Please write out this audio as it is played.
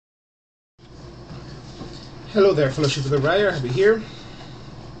Hello there, Fellowship of the Briar. I'll be here.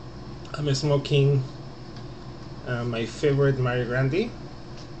 I'm smoking my favorite Mario Grande,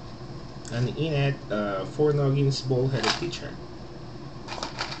 and in it, 4 Noggins Bullheaded Teacher.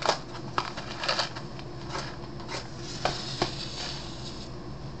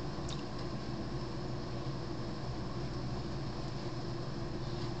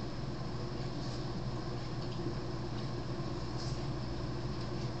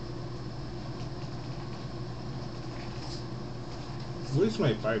 Where's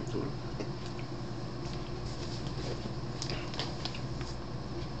my pipe tool?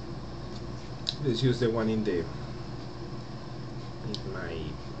 Let's use the one in my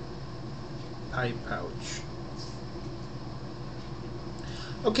pipe pouch.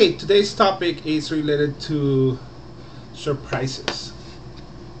 Okay, today's topic is related to surprises.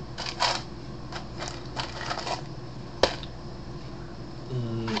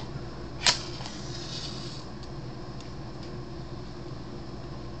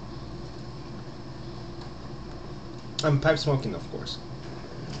 I'm pipe smoking, of course.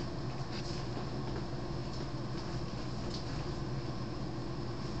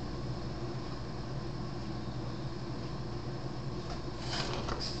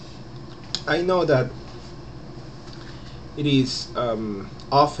 I know that it is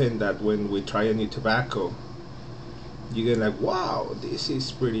often that when we try a new tobacco, you get like, wow, this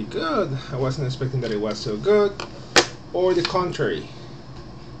is pretty good. I wasn't expecting that it was so good. Or the contrary,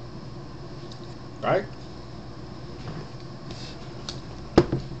 right?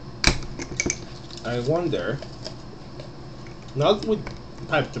 I wonder, not with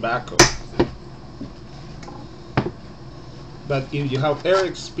pipe tobacco, but if you have ever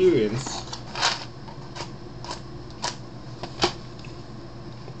experienced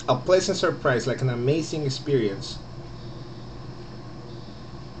a pleasant surprise, like an amazing experience,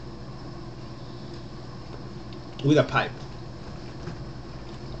 with a pipe.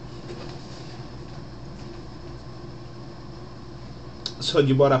 So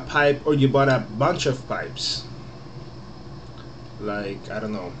you bought a pipe, or you bought a bunch of pipes, like, I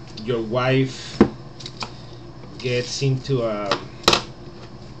don't know, your wife gets into a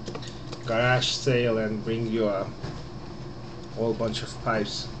garage sale and bring you a whole bunch of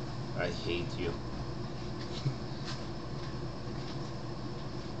pipes. I hate you.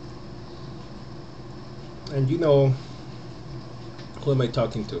 And you know who am I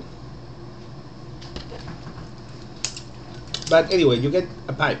talking to. But anyway, you get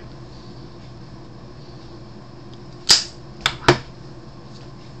a pipe.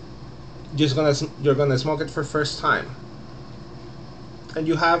 You're gonna smoke it for first time, and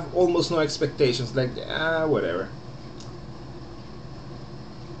you have almost no expectations, like whatever.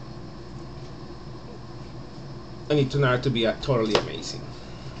 And it turned out to be totally amazing.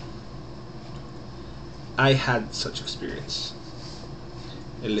 I had such experience,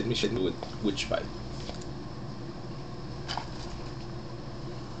 and let me show you which pipe.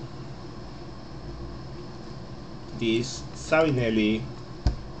 This Savinelli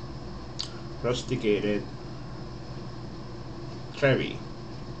rusticated Trevi.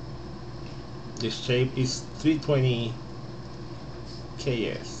 This shape is 320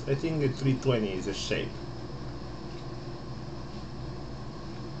 KS. I think the 320 is the shape.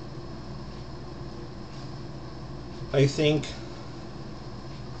 I think,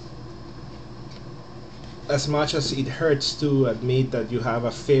 as much as it hurts to admit that you have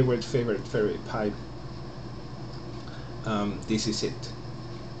a favorite pipe, this is it.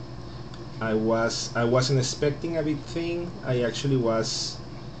 I wasn't expecting a big thing. I actually was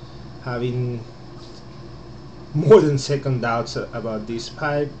having more than second doubts about this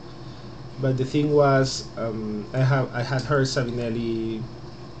pipe, but the thing was, I had heard Savinelli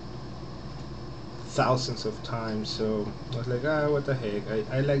thousands of times, so I was like, what the heck.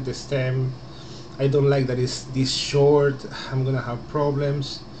 I like the stem. I don't like that it's this short. I'm gonna have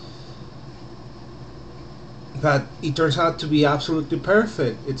problems. But it turns out to be absolutely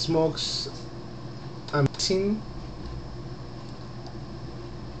perfect. It smokes amazing.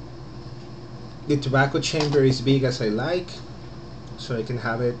 The tobacco chamber is big as I like, so I can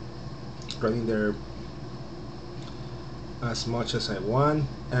have it running there as much as I want.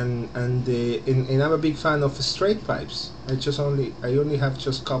 And I'm a big fan of straight pipes. I only have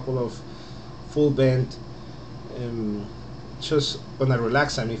just a couple of full bent, just on a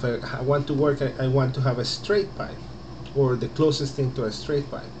relaxed time. If I want to work, I want to have a straight pipe, or the closest thing to a straight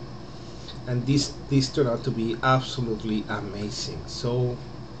pipe. And this turned out to be absolutely amazing. So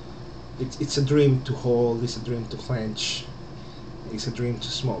it's a dream to hold. It's a dream to clench. It's a dream to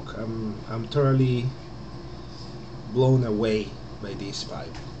smoke. I'm thoroughly blown away by this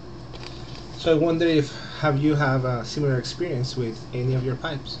pipe. So I wonder have you have a similar experience with any of your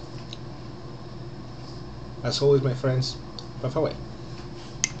pipes? As always, my friends, puff away.